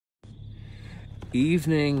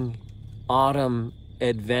Evening Autumn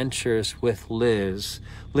Adventures with Liz.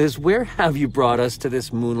 Liz, where have you brought us to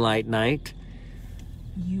this moonlight night?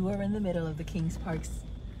 You are in the middle of the Kings Park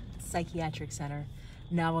Psychiatric Center.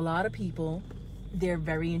 Now, a lot of people, they're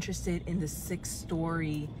very interested in the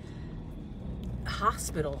 6-story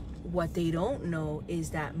hospital. What they don't know is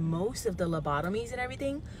that most of the lobotomies and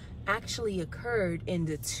everything actually occurred in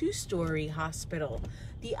the 2-story hospital.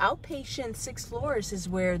 The outpatient 6 floors is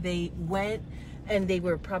where they went, and they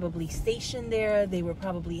were probably stationed there, they were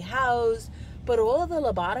probably housed, but all of the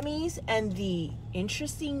lobotomies and the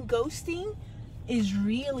interesting ghosting is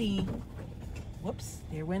really, whoops,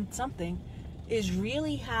 there went something, is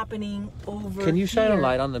really happening over Can you shine a here.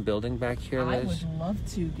 light on the building back here, Liz? I would love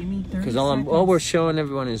to. Give me 30 Because seconds. all we're showing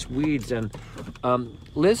everyone is weeds. And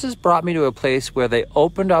Liz has brought me to a place where they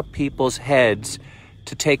opened up people's heads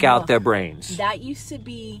to take out their brains. That used to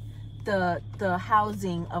be the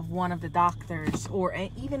housing of one of the doctors or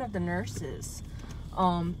even of the nurses.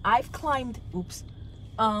 I've climbed,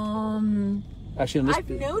 Actually, I've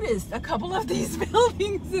noticed a couple of these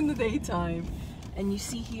buildings in the daytime. And you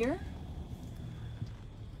see here?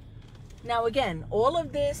 Now again, all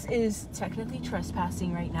of this is technically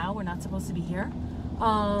trespassing right now. We're not supposed to be here.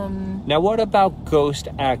 Now what about ghost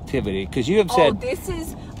activity? Because you have said...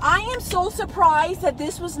 I am so surprised that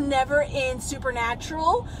this was never in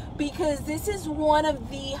Supernatural, because this is one of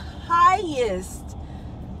the highest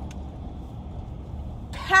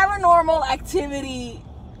paranormal activity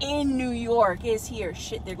in New York is here.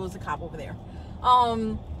 Shit, there goes the cop over there.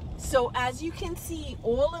 So as you can see,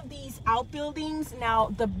 all of these outbuildings,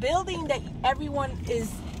 now the building that everyone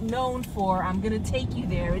is known for, I'm gonna take you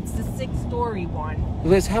there. It's the 6-story one.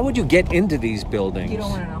 Liz, how would you get into these buildings? You don't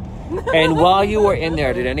wanna know. And while you were in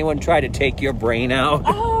there, did anyone try to take your brain out?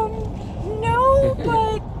 No,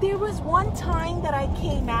 but there was one time that I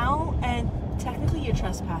came out, and technically you're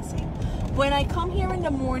trespassing. When I come here in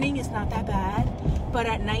the morning, it's not that bad, but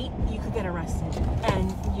at night you could get arrested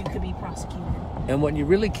and you could be prosecuted. And what you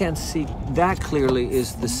really can't see that clearly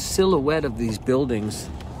is the silhouette of these buildings.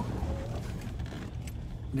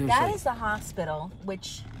 That is the hospital,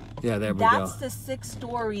 which... Yeah, there we go. That's the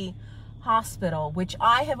 6-story hospital, which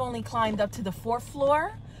I have only climbed up to the 4th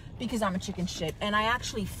floor because I'm a chicken shit. And I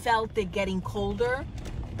actually felt it getting colder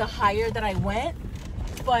the higher that I went.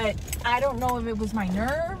 But I don't know if it was my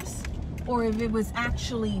nerves or if it was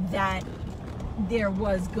actually that there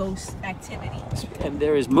was ghost activity. And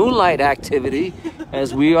there is moonlight activity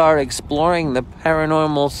as we are exploring the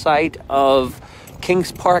paranormal site of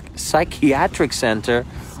Kings Park Psychiatric Center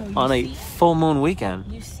on a full moon weekend.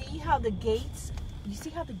 You see how the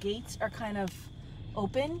gates are kind of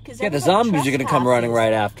open? Because yeah, the zombies are going to come running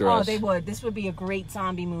right after us. Oh, they would. This would be a great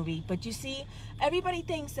zombie movie. But you see, everybody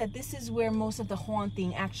thinks that this is where most of the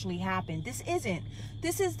haunting actually happened. This isn't.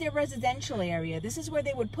 This is their residential area. This is where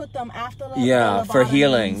they would put them after the for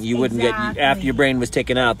healing. You wouldn't get, after your brain was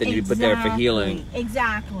taken out, then you'd put there for healing.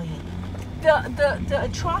 Exactly. The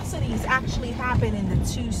atrocities actually happen in the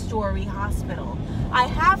 2-story hospital. I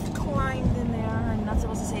have climbed in there. I'm not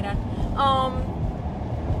supposed to say that.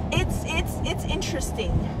 It's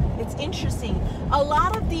interesting. It's interesting. A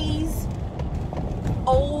lot of these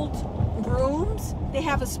old rooms, they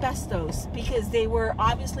have asbestos because they were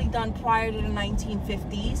obviously done prior to the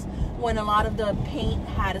 1950s when a lot of the paint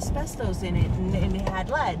had asbestos in it and it had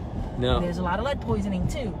lead. No. There's a lot of lead poisoning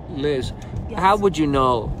too. Liz, yes. How would you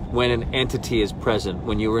know when an entity is present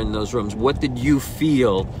when you were in those rooms? What did you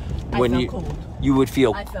feel when I felt cold. You would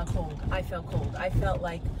feel? I felt cold. I felt cold. I felt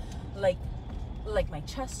like my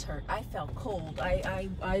chest hurt. I felt cold.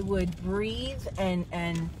 I would breathe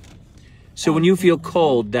and. So when you feel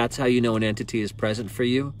cold, that's how you know an entity is present for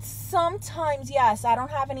you? Sometimes, yes. I don't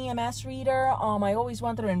have an EMS reader. I always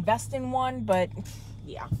wanted to invest in one, but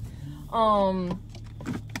yeah.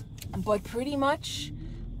 But pretty much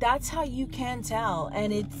that's how you can tell.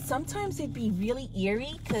 And sometimes it'd be really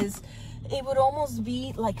eerie because it would almost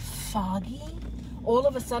be like foggy. All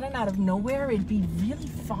of a sudden, out of nowhere, it'd be really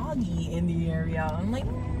foggy in the area. I'm like,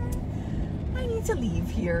 I need to leave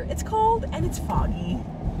here. It's cold and it's foggy.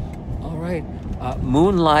 All right.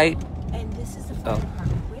 Moonlight. And this is the fire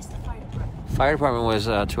department. Where's the fire department? Fire department was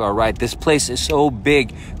to our right. This place is so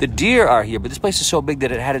big. The deer are here, but this place is so big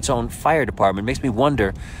that it had its own fire department. It makes me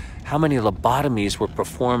wonder how many lobotomies were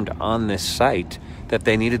performed on this site that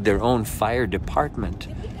they needed their own fire department.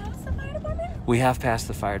 Did we pass the fire department? We have passed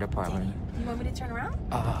the fire department. Do you want me to turn around?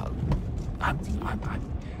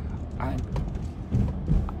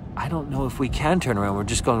 I don't know if we can turn around. We're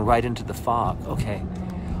just going right into the fog. Okay.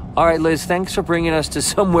 All right, Liz, thanks for bringing us to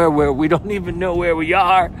somewhere where we don't even know where we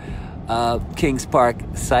are. Kings Park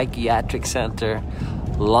Psychiatric Center,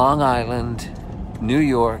 Long Island, New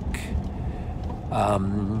York.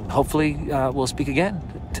 Hopefully we'll speak again.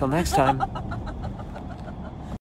 Till next time.